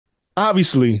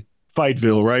obviously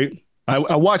Fightville, right?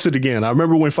 I watched it again. I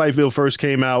remember when Fightville first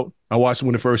came out. I watched it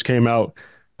when it first came out.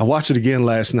 I watched it again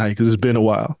last night because it's been a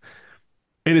while.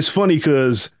 And it's funny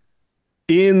because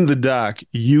in the doc,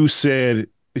 you said,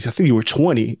 I think you were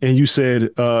 20, and you said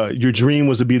your dream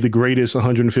was to be the greatest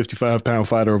 155-pound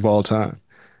fighter of all time.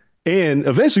 And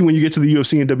eventually, when you get to the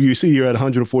UFC and WEC, you're at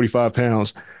 145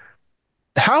 pounds.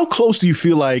 How close do you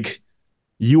feel like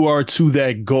you are to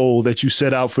that goal that you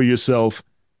set out for yourself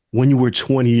when you were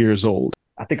 20 years old?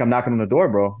 I think I'm knocking on the door,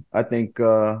 bro. I think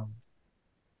if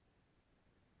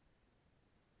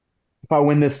I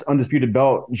win this undisputed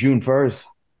belt June 1st,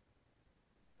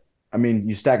 I mean,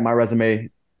 you stack my resume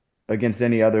against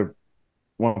any other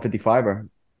 155er.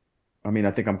 I mean,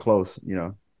 I think I'm close.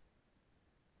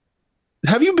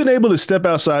 Have you been able to step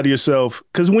outside of yourself?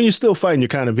 Because when you're still fighting, you're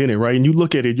kind of in it, right? And you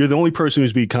look at it, you're the only person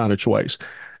who's beat Conor twice.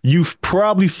 You've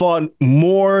probably fought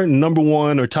more number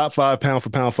one or top five pound for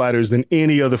pound fighters than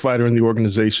any other fighter in the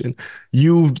organization.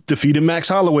 You've defeated Max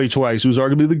Holloway twice, who's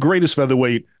arguably the greatest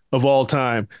featherweight of all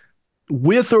time.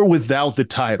 With or without the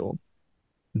title,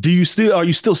 are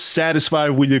you still satisfied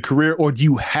with your career, or do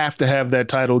you have to have that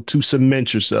title to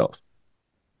cement yourself?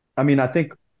 I mean, I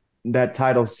think that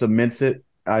title cements it.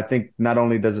 I think not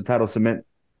only does the title cement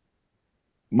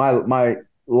my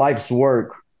life's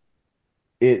work,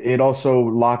 it also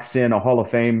locks in a Hall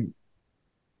of Fame.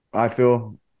 I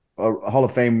feel a Hall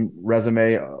of Fame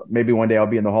resume. Maybe one day I'll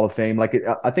be in the Hall of Fame. I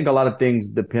think a lot of things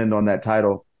depend on that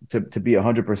title to be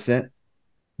 100%.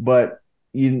 But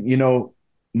you know,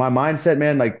 my mindset,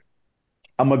 man, like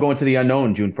I'm gonna go into the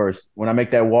unknown June 1st. When I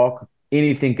make that walk,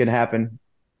 anything can happen,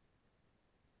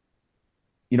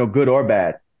 good or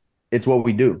bad. It's what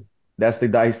we do. That's the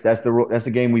dice. That's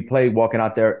the game we play walking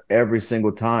out there every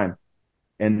single time.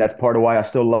 And that's part of why I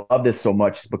still love this so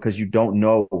much, is because you don't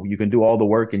know. You can do all the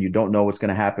work and you don't know what's going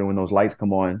to happen when those lights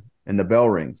come on and the bell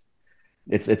rings.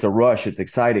 It's a rush. It's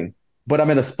exciting. But I'm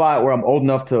in a spot where I'm old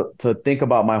enough to think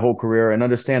about my whole career and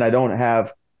understand I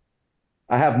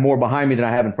have more behind me than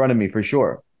I have in front of me for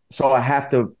sure. So I have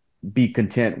to be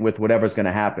content with whatever's going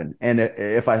to happen. And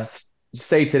if I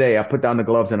say today I put down the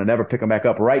gloves and I never pick them back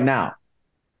up right now,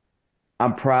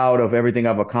 I'm proud of everything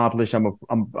I've accomplished.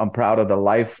 I'm proud of the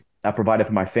life I provided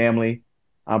for my family.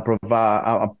 I'm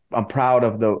proud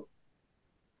of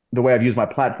the way I've used my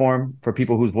platform for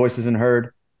people whose voice isn't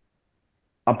heard.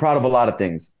 I'm proud of a lot of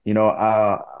things.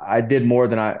 I did more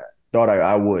than I thought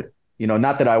I would.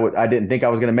 Not that I didn't think I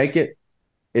was going to make it.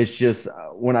 It's just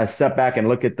when I step back and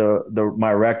look at the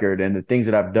my record and the things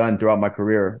that I've done throughout my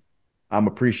career, I'm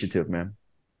appreciative, man.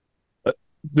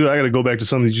 Dude, I got to go back to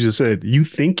something that you just said. You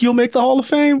think you'll make the Hall of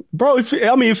Fame, bro?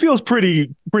 I mean, it feels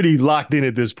pretty locked in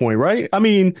at this point, right? I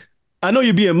mean, I know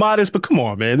you're being modest, but come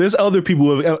on, man. There's other people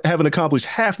who haven't accomplished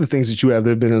half the things that you have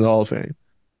that have been in the Hall of Fame.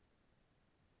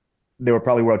 They were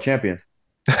probably world champions.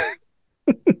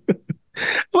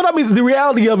 But I mean, the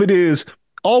reality of it is,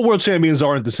 all world champions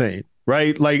aren't the same,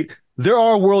 right? Like there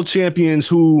are world champions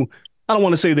who, I don't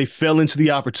want to say they fell into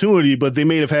the opportunity, but they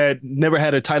may have never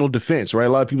had a title defense, right? A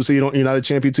lot of people say you're not a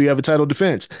champion until you have a title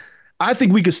defense. I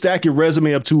think we could stack your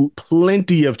resume up to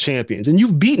plenty of champions, and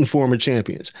you've beaten former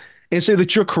champions, and say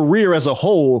that your career as a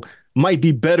whole might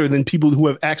be better than people who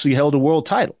have actually held a world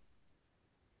title.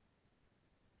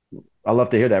 I love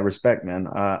to hear that. Respect, man.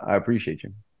 I appreciate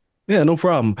you. Yeah, no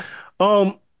problem.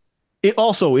 Um, it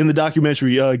also in the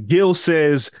documentary, Gil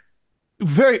says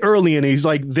very early in it, he's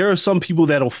like, there are some people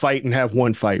that'll fight and have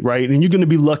one fight, right? And you're going to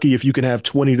be lucky if you can have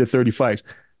 20 to 30 fights.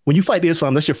 When you fight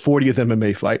Islam, that's your 40th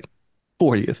MMA fight,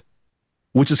 40th,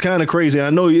 which is kind of crazy. And I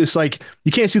know it's like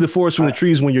you can't see the forest from the I,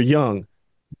 trees when you're young,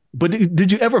 but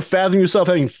did you ever fathom yourself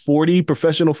having 40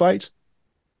 professional fights?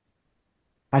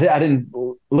 I didn't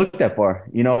look that far.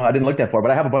 I didn't look that far,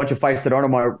 but I have a bunch of fights that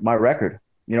aren't on my record.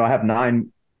 I have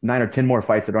nine or 10 more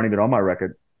fights that aren't even on my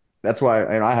record. That's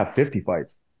why I have 50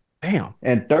 fights Damn.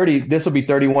 and 30. This will be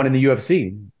 31 in the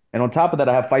UFC. And on top of that,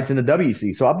 I have fights in the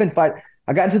WC. So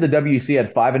I got into the WC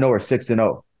at 5-0 or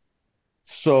 6-0.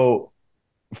 So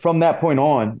from that point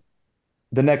on,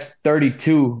 the next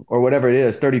 32 or whatever it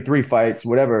is, 33 fights,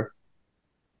 whatever,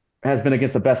 has been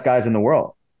against the best guys in the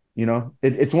world.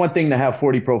 It's one thing to have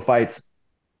 40 pro fights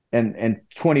and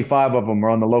 25 of them are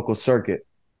on the local circuit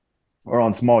or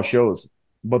on small shows.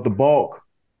 But the bulk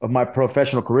of my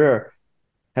professional career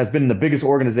has been in the biggest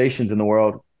organizations in the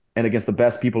world and against the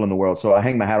best people in the world. So I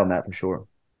hang my hat on that for sure.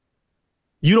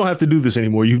 You don't have to do this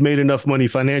anymore. You've made enough money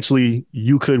financially.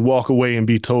 You could walk away and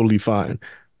be totally fine.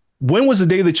 When was the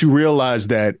day that you realized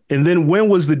that? And then when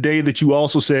was the day that you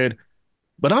also said,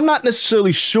 but I'm not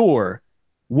necessarily sure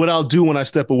what I'll do when I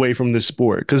step away from this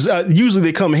sport. Because usually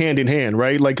they come hand in hand,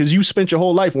 right? Like, because you spent your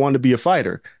whole life wanting to be a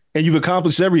fighter and you've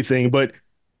accomplished everything. But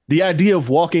the idea of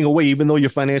walking away, even though you're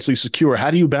financially secure,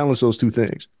 how do you balance those two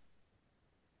things?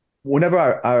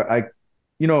 Whenever I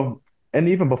you know, and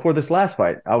even before this last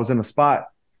fight, I was in a spot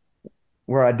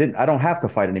where I don't have to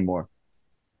fight anymore.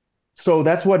 So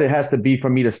that's what it has to be for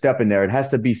me to step in there. It has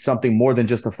to be something more than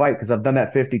just a fight because I've done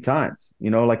that 50 times.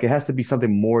 Like it has to be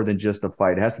something more than just a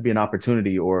fight. It has to be an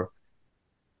opportunity, or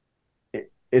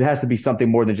it has to be something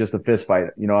more than just a fist fight.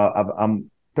 I'm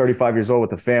 35 years old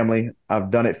with a family. I've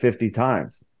done it 50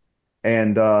 times.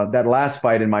 And that last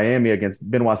fight in Miami against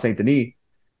Benoit Saint Denis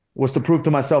was to prove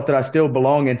to myself that I still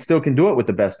belong and still can do it with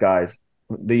the best guys,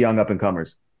 the young up and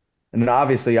comers. And then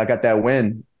obviously I got that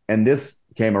win, and this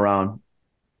came around,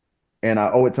 and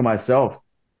I owe it to myself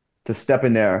to step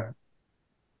in there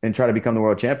and try to become the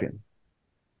world champion.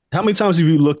 How many times have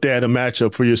you looked at a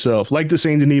matchup for yourself? Like the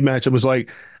Saint Denis matchup was like,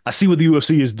 I see what the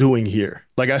UFC is doing here.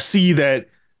 Like I see that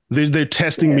they're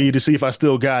testing Yeah. me to see if I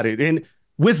still got it. And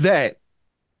with that,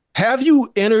 have you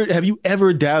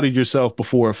ever doubted yourself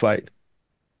before a fight?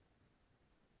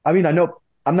 I mean, I know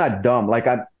I'm not dumb.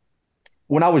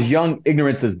 When I was young,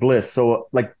 ignorance is bliss. So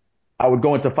like I would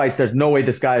go into fights. There's no way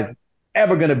this guy's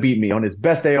ever going to beat me on his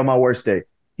best day or my worst day.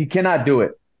 He cannot do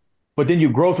it. But then you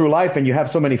grow through life and you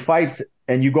have so many fights,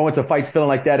 and you go into fights feeling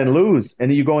like that and lose. And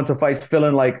then you go into fights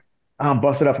feeling like I'm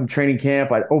busted up from training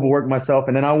camp. I overworked myself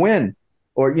and then I win.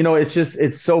 Or,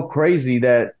 it's so crazy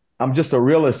that I'm just a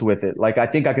realist with it. Like I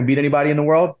think I can beat anybody in the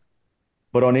world,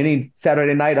 but on any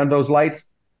Saturday night under those lights,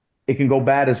 it can go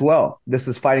bad as well. This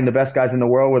is fighting the best guys in the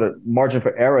world where the margin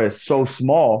for error is so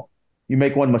small. You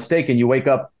make one mistake and you wake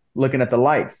up looking at the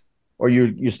lights, or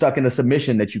you're stuck in a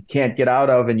submission that you can't get out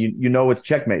of, and you know it's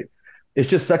checkmate. It's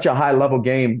just such a high level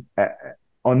game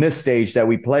on this stage that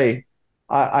we play.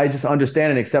 I just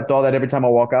understand and accept all that every time I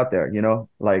walk out there.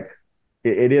 Like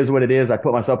it is what it is. I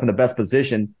put myself in the best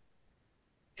position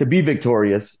to be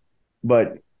victorious,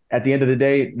 but at the end of the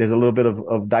day, there's a little bit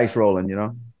of dice rolling.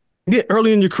 Yeah,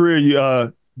 early in your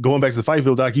career, going back to the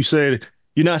Fightville doc, you said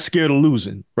you're not scared of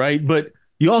losing, right? But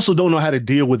you also don't know how to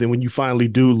deal with it when you finally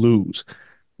do lose.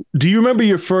 Do you remember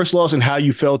your first loss and how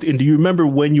you felt? And do you remember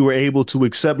when you were able to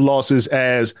accept losses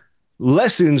as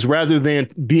lessons rather than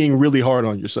being really hard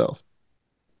on yourself?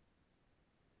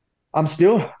 I'm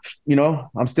still,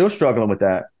 I'm still struggling with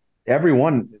that.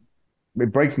 Everyone,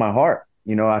 it breaks my heart.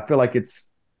 I feel like it's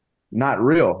not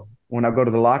real when I go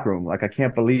to the locker room. Like I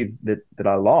can't believe that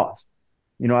I lost.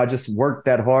 I just worked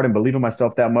that hard and believe in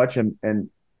myself that much, and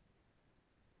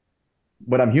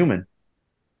but I'm human,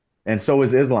 and so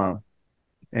is Islam.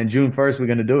 And June 1st, we're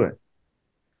gonna do it.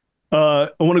 I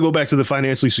want to go back to the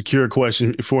financially secure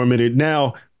question for a minute.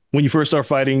 Now, when you first start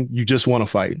fighting, you just want to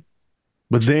fight,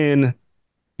 but then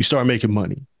you start making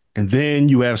money, and then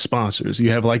you have sponsors. You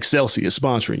have like Celsius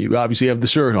sponsoring you. Obviously, you have the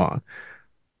shirt on.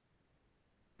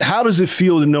 How does it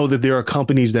feel to know that there are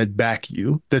companies that back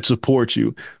you, that support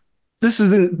you? This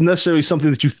isn't necessarily something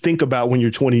that you think about when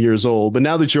you're 20 years old, but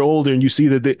now that you're older and you see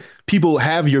that people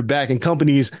have your back and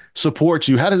companies support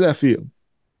you, how does that feel?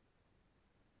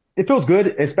 It feels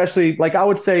good, especially like I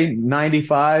would say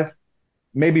 95,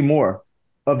 maybe more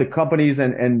of the companies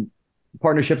and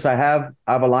partnerships I've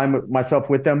aligned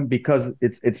myself with them because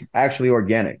it's actually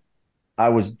organic. I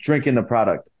was drinking the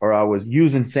product, or I was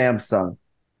using Samsung,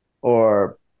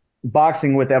 or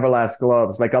boxing with Everlast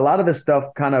gloves. Like a lot of this stuff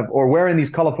or wearing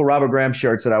these colorful Robert Graham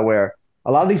shirts that I wear.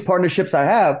 A lot of these partnerships I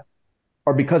have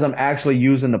are because I'm actually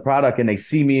using the product and they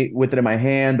see me with it in my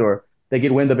hand, or they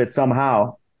get wind of it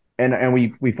somehow. And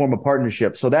we form a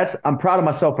partnership. So I'm proud of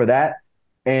myself for that.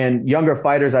 And younger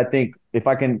fighters, I think if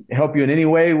I can help you in any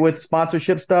way with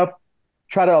sponsorship stuff,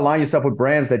 try to align yourself with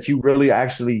brands that you really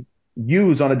actually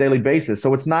use on a daily basis.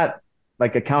 So it's not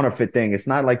like a counterfeit thing. It's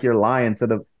not like you're lying to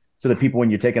the people when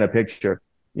you're taking a picture.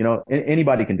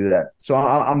 Anybody can do that. So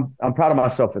I'm proud of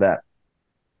myself for that.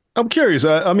 I'm curious.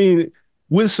 I mean,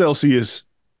 with Celsius,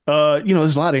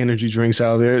 there's a lot of energy drinks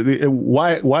out there.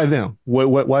 Why them?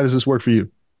 Why does this work for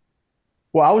you?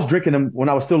 Well, I was drinking them when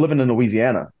I was still living in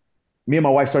Louisiana. Me and my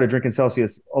wife started drinking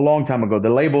Celsius a long time ago. The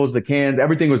labels, the cans,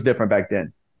 everything was different back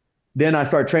then. Then I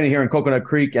started training here in Coconut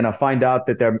Creek, and I find out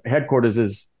that their headquarters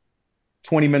is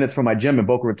 20 minutes from my gym in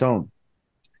Boca Raton.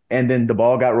 And then the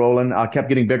ball got rolling. I kept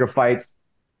getting bigger fights,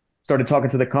 started talking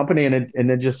to the company, and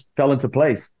it just fell into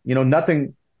place.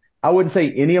 Nothing, I wouldn't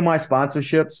say any of my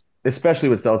sponsorships, especially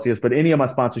with Celsius, but any of my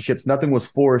sponsorships, nothing was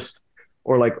forced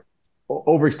or like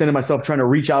overextended myself trying to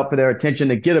reach out for their attention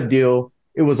to get a deal.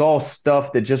 It was all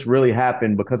stuff that just really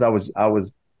happened because I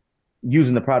was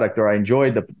using the product, or I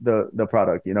enjoyed the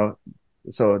product.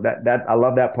 So that I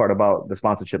love that part about the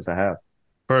sponsorships I have.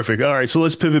 Perfect. All right, so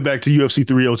let's pivot back to UFC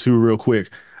 302 real quick.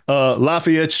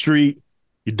 Lafayette Street,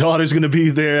 your daughter's going to be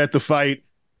there at the fight.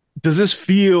 Does this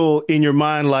feel in your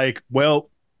mind like, well,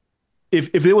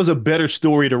 if there was a better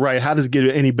story to write, how does it get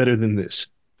any better than this?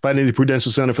 Fighting the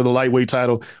Prudential Center for the lightweight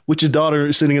title, with your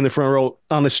daughter sitting in the front row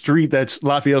on a street that's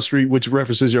Lafayette Street, which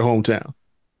references your hometown.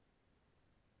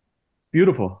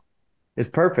 Beautiful. It's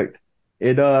perfect.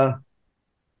 It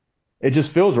it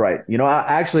just feels right.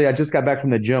 I just got back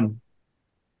from the gym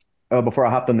before I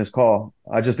hopped on this call.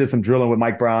 I just did some drilling with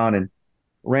Mike Brown and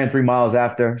ran 3 miles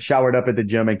after, showered up at the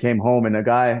gym and came home. And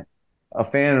a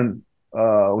fan,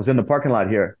 was in the parking lot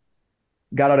here,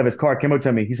 got out of his car, came up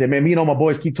to me. He said, "Man, me and all my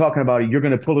boys keep talking about it. You're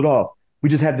going to pull it off. We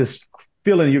just have this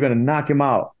feeling you're going to knock him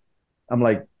out." I'm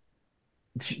like,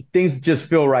 things just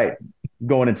feel right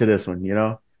going into this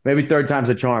one. Maybe third time's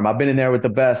a charm. I've been in there with the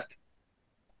best.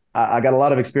 I got a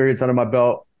lot of experience under my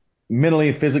belt.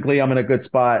 Mentally, physically, I'm in a good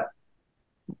spot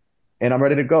and I'm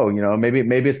ready to go.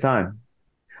 Maybe it's time.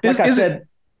 Is Like I is it said,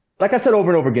 like I said over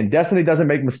and over again, destiny doesn't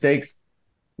make mistakes.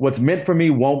 What's meant for me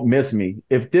won't miss me.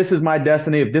 If this is my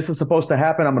destiny, if this is supposed to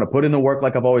happen, I'm going to put in the work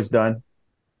like I've always done.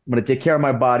 I'm going to take care of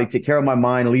my body, take care of my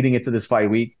mind leading into this fight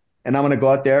week. And I'm going to go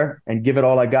out there and give it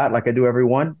all I got like I do every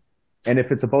one. And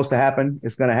if it's supposed to happen,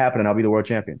 it's going to happen and I'll be the world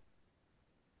champion.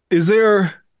 is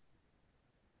there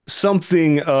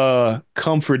something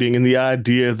comforting in the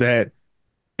idea that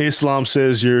Islam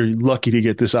says you're lucky to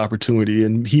get this opportunity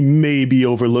and he may be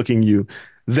overlooking you?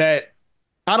 That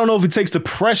I don't know if it takes the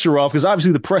pressure off because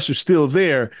obviously the pressure's still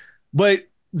there, but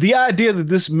the idea that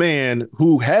this man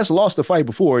who has lost a fight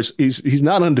before is he's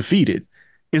not undefeated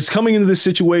is coming into this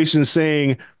situation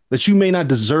saying that you may not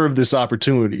deserve this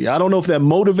opportunity. I don't know if that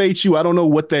motivates you. I don't know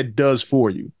what that does for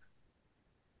you.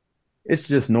 It's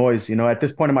just noise. At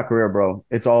this point in my career, bro,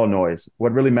 it's all noise.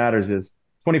 What really matters is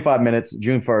 25 minutes,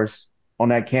 June 1st, on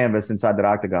that canvas inside that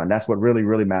octagon. That's what really,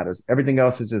 really matters. Everything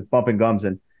else is just bumping gums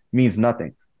and means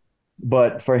nothing.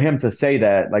 But for him to say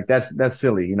that, like that's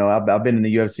silly. I've been in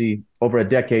the UFC over a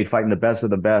decade fighting the best of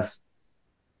the best.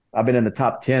 I've been in the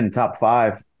top 10, top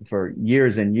five for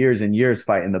years and years and years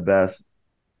fighting the best.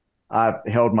 I've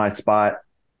held my spot.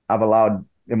 I've allowed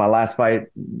in my last fight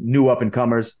new up and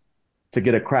comers to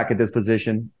get a crack at this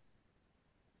position.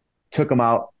 Took them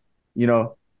out. You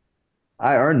know,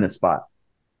 I earned this spot.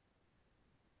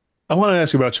 I want to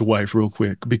ask you about your wife real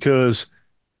quick because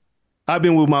I've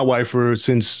been with my wife for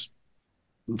since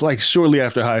like shortly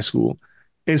after high school.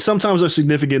 And sometimes our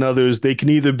significant others, they can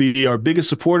either be our biggest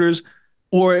supporters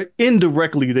or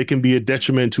indirectly they can be a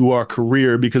detriment to our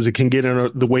career because it can get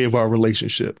in the way of our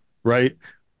relationship, right?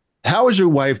 How has your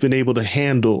wife been able to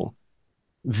handle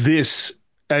this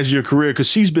as your career? Because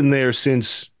she's been there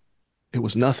since it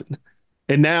was nothing.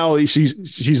 And now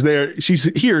she's there, she's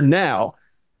here now.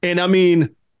 And I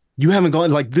mean, you haven't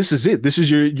gone like this is it. This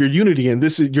is your unity, and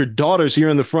this is your daughter's here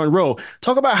in the front row.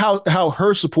 Talk about how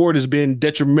her support has been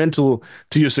detrimental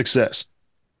to your success.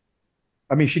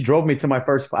 I mean, she drove me to my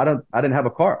first. I didn't have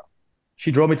a car.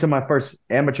 She drove me to my first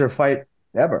amateur fight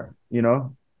ever.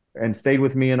 And stayed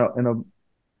with me in a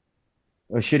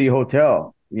shitty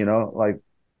hotel. Like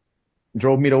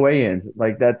drove me to weigh-ins.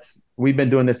 Like we've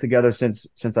been doing this together since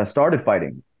I started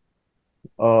fighting.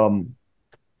 Um,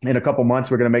 in a couple months,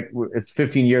 it's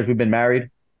 15 years we've been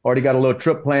married. Already got a little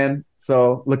trip planned,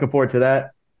 so looking forward to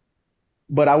that.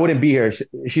 But I wouldn't be here.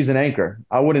 She's an anchor.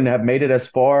 I wouldn't have made it as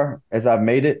far as I've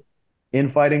made it in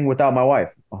fighting without my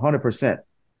wife. 100%.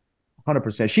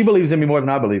 100%. She believes in me more than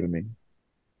I believe in me.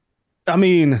 I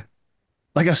mean,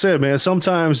 like I said, man,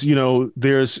 sometimes,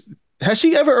 has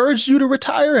she ever urged you to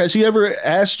retire? Has she ever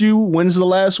asked you when's the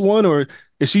last one? Or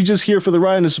is she just here for the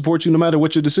ride and to support you no matter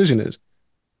what your decision is?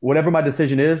 Whatever my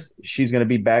decision is, she's going to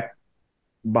be back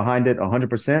behind it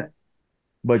 100%.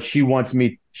 But she wants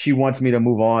me to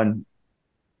move on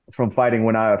from fighting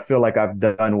when I feel like I've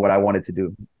done what I wanted to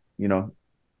do. You know,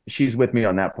 she's with me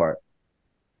on that part.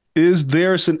 Is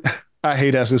there, I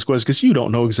hate asking this question because you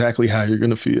don't know exactly how you're going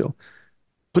to feel,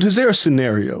 but is there a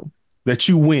scenario that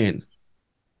you win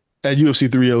at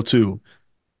UFC 302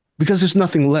 because there's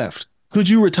nothing left? Could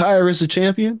you retire as a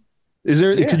champion? Could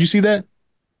Yeah, you see that?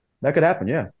 that could happen.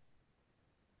 Yeah.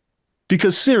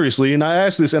 Because seriously, and I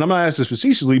ask this, and I'm not asking this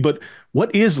facetiously, but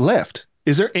what is left?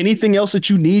 Is there anything else that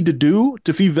you need to do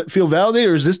to feel validated,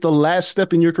 or is this the last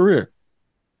step in your career?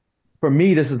 For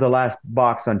me, this is the last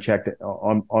box unchecked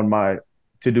on my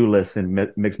to-do list in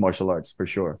mixed martial arts for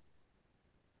sure.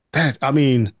 I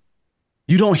mean,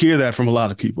 you don't hear that from a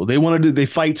lot of people. They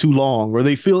fight too long, or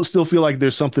they still feel like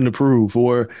there's something to prove,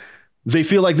 or they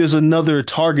feel like there's another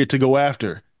target to go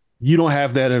after. You don't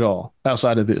have that at all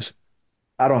outside of this.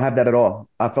 I don't have that at all.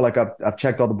 I feel like I've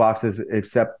checked all the boxes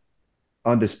except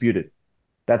undisputed.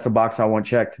 That's a box I want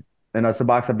checked. And that's a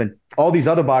box all these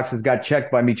other boxes got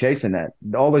checked by me chasing that.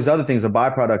 All these other things are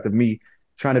byproduct of me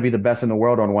trying to be the best in the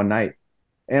world on one night.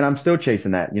 And I'm still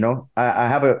chasing that. I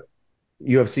have a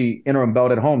UFC interim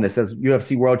belt at home that says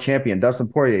UFC world champion, Dustin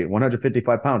Poirier,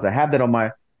 155 pounds. I have that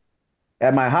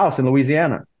at my house in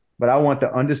Louisiana, but I want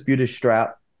the undisputed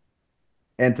strap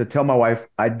and to tell my wife,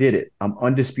 I did it. I'm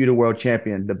undisputed world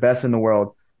champion, the best in the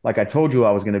world, like I told you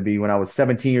I was going to be when I was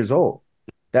 17 years old.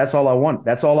 That's all I want.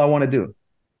 That's all I want to do.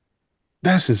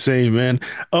 That's insane, man.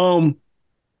 Um,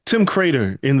 Tim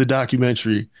Crater in the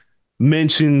documentary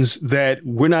mentions that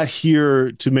we're not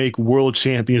here to make world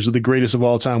champions or the greatest of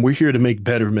all time. We're here to make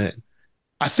better men.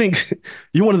 I think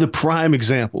you're one of the prime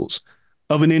examples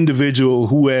of an individual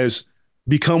who has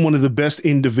become one of the best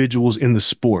individuals in the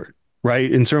sport,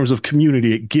 right? In terms of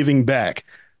community, giving back.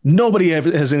 Nobody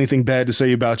has anything bad to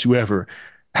say about you ever.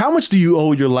 How much do you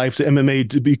owe your life to MMA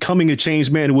to becoming a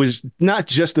changed man, which is not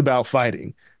just about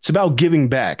fighting? It's about giving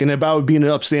back and about being an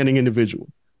upstanding individual.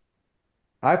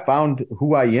 I found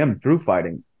who I am through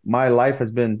fighting. My life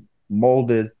has been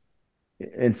molded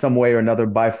in some way or another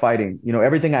by fighting.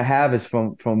 Everything I have is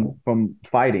from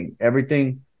fighting.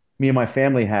 Everything me and my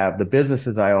family have, the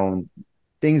businesses I own,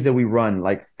 things that we run,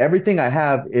 like everything I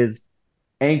have is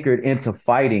anchored into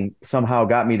fighting somehow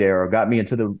got me there or got me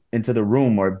into the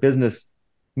room or business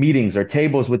meetings or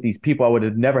tables with these people I would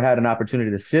have never had an opportunity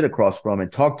to sit across from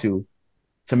and talk to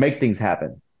make things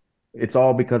happen. It's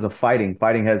all because of fighting.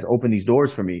 Fighting has opened these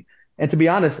doors for me. And to be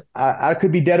honest, I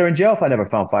could be dead or in jail if I never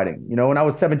found fighting. When I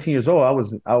was 17 years old,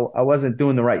 I wasn't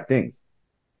doing the right things.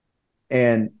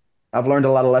 And I've learned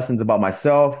a lot of lessons about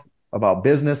myself, about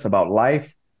business, about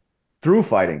life through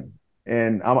fighting.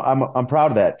 And I'm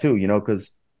proud of that too,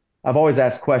 because I've always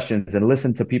asked questions and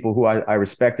listened to people who I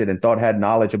respected and thought had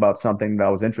knowledge about something that I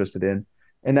was interested in.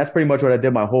 And that's pretty much what I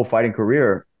did my whole fighting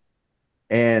career.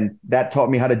 And that taught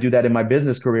me how to do that in my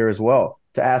business career as well,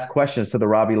 to ask questions to the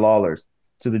Robbie Lawlers,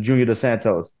 to the Junior Dos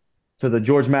Santos, to the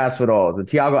George Masvidals, the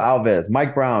Thiago Alves,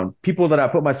 Mike Brown, people that I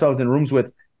put myself in rooms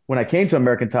with when I came to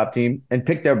American Top Team and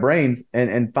picked their brains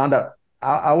and found out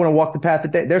I want to walk the path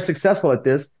that they're successful at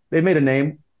this. They've made a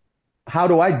name. How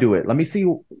do I do it? Let me see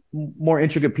more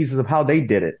intricate pieces of how they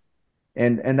did it.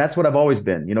 And that's what I've always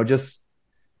been, just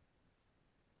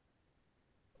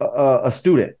a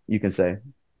student, you can say.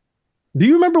 Do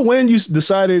you remember when you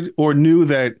decided or knew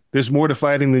that there's more to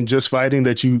fighting than just fighting,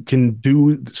 that you can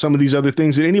do some of these other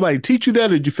things? Did anybody teach you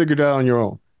that, or did you figure it out on your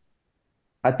own?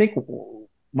 I think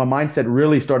my mindset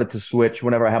really started to switch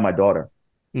whenever I had my daughter,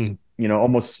 Mm.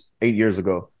 almost 8 years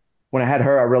ago. When I had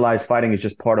her, I realized fighting is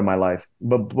just part of my life.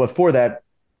 But before that,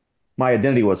 my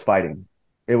identity was fighting.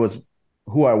 It was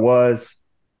who I was,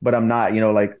 but I'm not,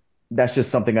 like that's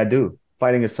just something I do.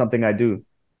 Fighting is something I do.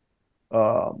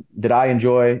 That I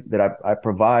enjoy, that I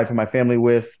provide for my family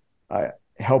with, I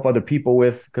help other people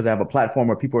with, because I have a platform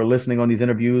where people are listening on these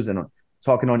interviews and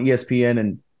talking on ESPN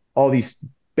and all these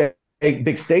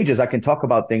big stages. I can talk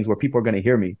about things where people are going to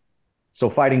hear me. So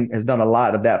fighting has done a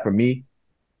lot of that for me,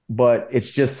 but it's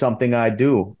just something I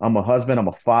do. I'm a husband, I'm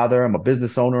a father, I'm a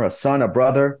business owner, a son, a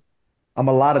brother. I'm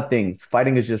a lot of things.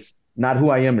 Fighting is just not who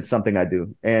I am. It's something I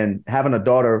do. And having a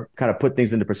daughter kind of put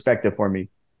things into perspective for me.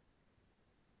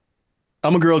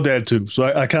 I'm a girl dad too, so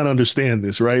I kind of understand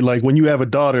this, right? Like when you have a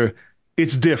daughter,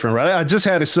 it's different, right? I just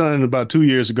had a son about 2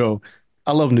 years ago.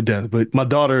 I love him to death, but my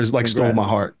daughter is like stole Congrats. my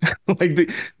heart. Like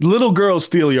the little girls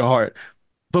steal your heart.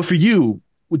 But for you,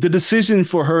 the decision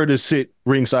for her to sit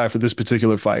ringside for this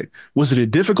particular fight, was it a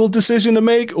difficult decision to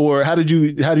make, or how did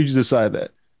you decide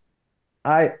that?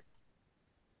 I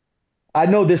I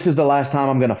know this is the last time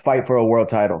I'm going to fight for a world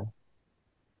title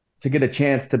to get a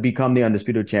chance to become the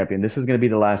undisputed champion. This is going to be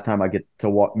the last time I get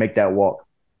to make that walk.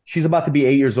 She's about to be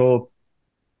 8 years old.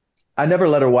 I never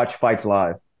let her watch fights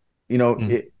live. You know,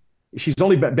 Mm. it, she's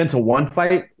only been to one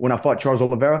fight when I fought Charles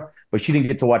Oliveira, but she didn't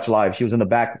get to watch live. She was in the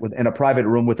back in a private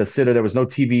room with a sitter. There was no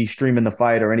TV streaming the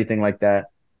fight or anything like that.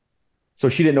 So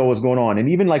she didn't know what was going on. And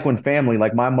even like when family,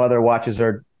 like my mother watches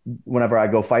her whenever I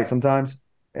go fight sometimes,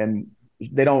 and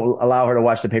they don't allow her to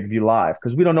watch the pay-per-view live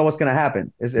because we don't know what's going to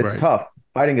happen. It's Right. tough.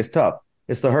 Fighting is tough.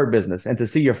 It's the hurt business. And to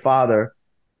see your father,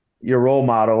 your role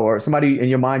model, or somebody in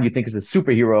your mind you think is a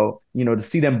superhero, to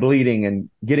see them bleeding and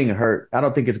getting hurt, I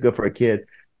don't think it's good for a kid.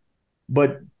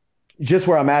 But just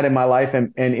where I'm at in my life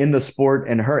and in the sport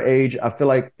and her age, I feel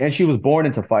like, and she was born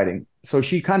into fighting. So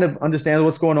she kind of understands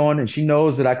what's going on, and she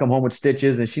knows that I come home with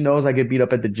stitches, and she knows I get beat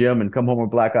up at the gym and come home with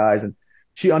black eyes. And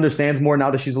she understands more now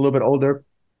that she's a little bit older.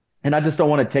 And I just don't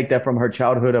want to take that from her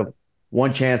childhood of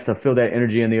one chance to feel that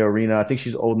energy in the arena. I think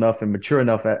she's old enough and mature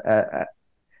enough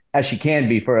as she can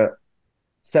be for a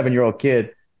 7 year old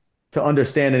kid to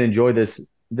understand and enjoy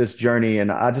this journey.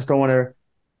 And I just don't want to.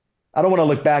 I don't want to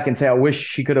look back and say I wish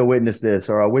she could have witnessed this,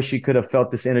 or I wish she could have felt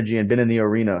this energy and been in the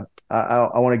arena.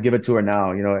 I want to give it to her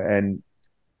now, and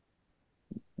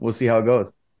we'll see how it goes.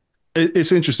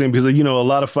 It's interesting because, a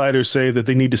lot of fighters say that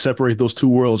they need to separate those two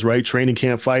worlds, right? Training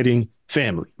camp, fighting,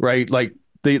 family, right? Like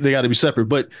they got to be separate.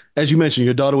 But as you mentioned,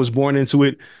 your daughter was born into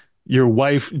it. Your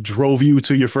wife drove you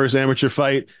to your first amateur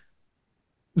fight.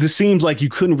 This seems like you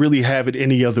couldn't really have it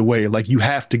any other way. Like you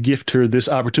have to gift her this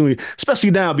opportunity,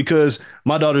 especially now because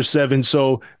my daughter's 7.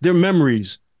 So their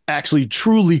memories actually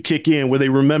truly kick in where they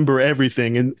remember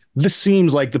everything. And this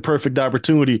seems like the perfect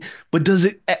opportunity. But does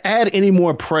it add any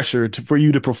more pressure for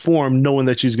you to perform knowing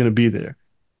that she's going to be there?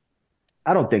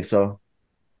 I don't think so.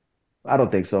 I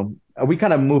don't think so. We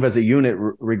kind of move as a unit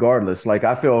regardless. Like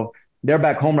I feel they're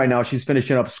back home right now. She's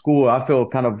finishing up school. I feel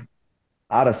kind of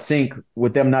out of sync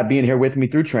with them not being here with me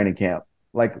through training camp.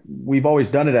 Like we've always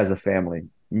done it as a family.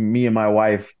 Me and my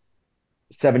wife,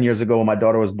 7 years ago when my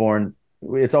daughter was born,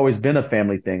 it's always been a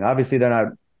family thing. Obviously, they're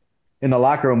not in the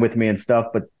locker room with me and stuff,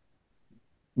 but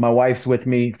my wife's with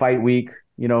me fight week.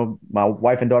 My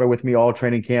wife and daughter with me all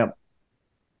training camp.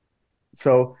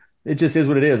 So it just is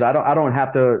what it is. I don't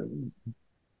have to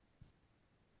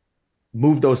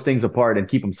move those things apart and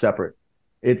keep them separate.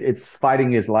 It's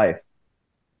fighting is life.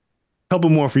 Couple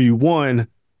more for you. One,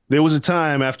 there was a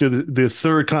time after the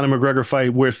third Conor McGregor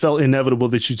fight where it felt inevitable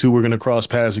that you two were going to cross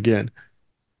paths again.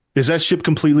 Is that ship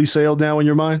completely sailed now in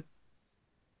your mind?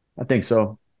 I think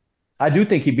so. I do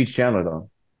think he beats Chandler though.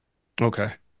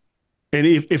 Okay. And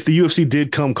if the UFC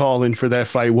did come calling for that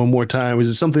fight one more time, is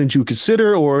it something that you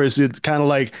consider, or is it kind of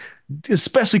like,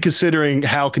 especially considering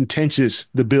how contentious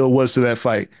the bill was to that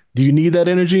fight, do you need that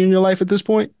energy in your life at this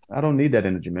point? I don't need that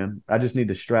energy, man. I just need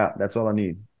the strap. That's all I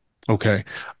need. Okay.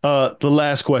 The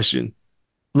last question.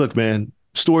 Look, man,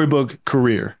 storybook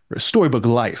career, or storybook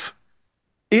life.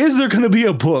 Is there going to be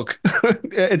a book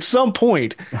at some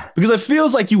point? Because it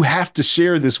feels like you have to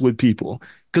share this with people.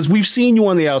 Because we've seen you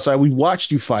on the outside, we've watched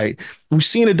you fight, we've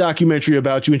seen a documentary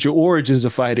about you and your origins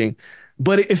of fighting,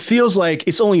 but it feels like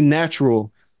it's only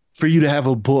natural for you to have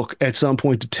a book at some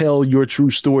point to tell your true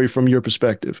story from your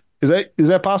perspective. Is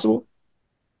that possible?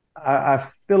 I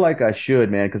feel like I should,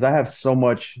 man, because I have so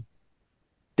much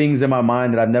things in my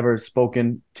mind that I've never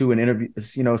spoken to in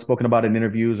interviews, spoken about in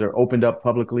interviews or opened up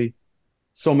publicly.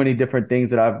 So many different things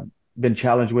that I've been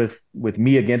challenged with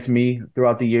me against me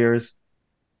throughout the years.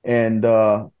 And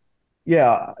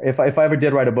yeah, if I ever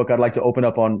did write a book, I'd like to open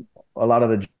up on a lot of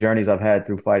the journeys I've had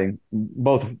through fighting,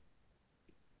 both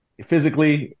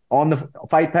physically on the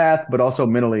fight path, but also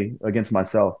mentally against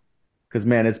myself. Because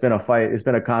man, it's been a fight. It's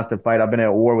been a constant fight. I've been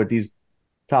at war with these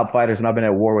top fighters, and I've been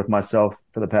at war with myself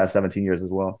for the past 17 years as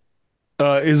well.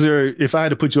 If I had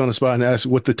to put you on the spot and ask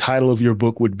what the title of your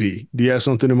book would be, do you have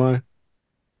something in mind?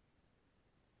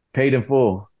 Paid in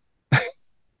full.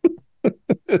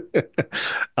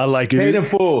 I like Paid it. in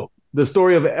full. The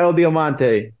story of El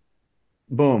Diamante.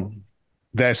 Boom.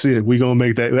 That's it. We're gonna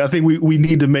make that. I think we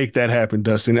need to make that happen,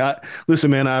 Dustin.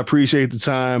 Listen, man, I appreciate the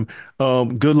time.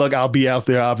 Good luck. I'll be out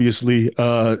there, obviously.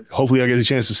 Hopefully I get a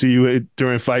chance to see you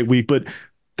during fight week. But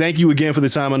thank you again for the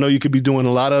time. I know you could be doing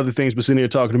a lot of other things, but sitting here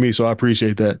talking to me, so I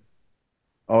appreciate that.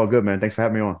 All good, man. Thanks for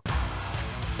having me on.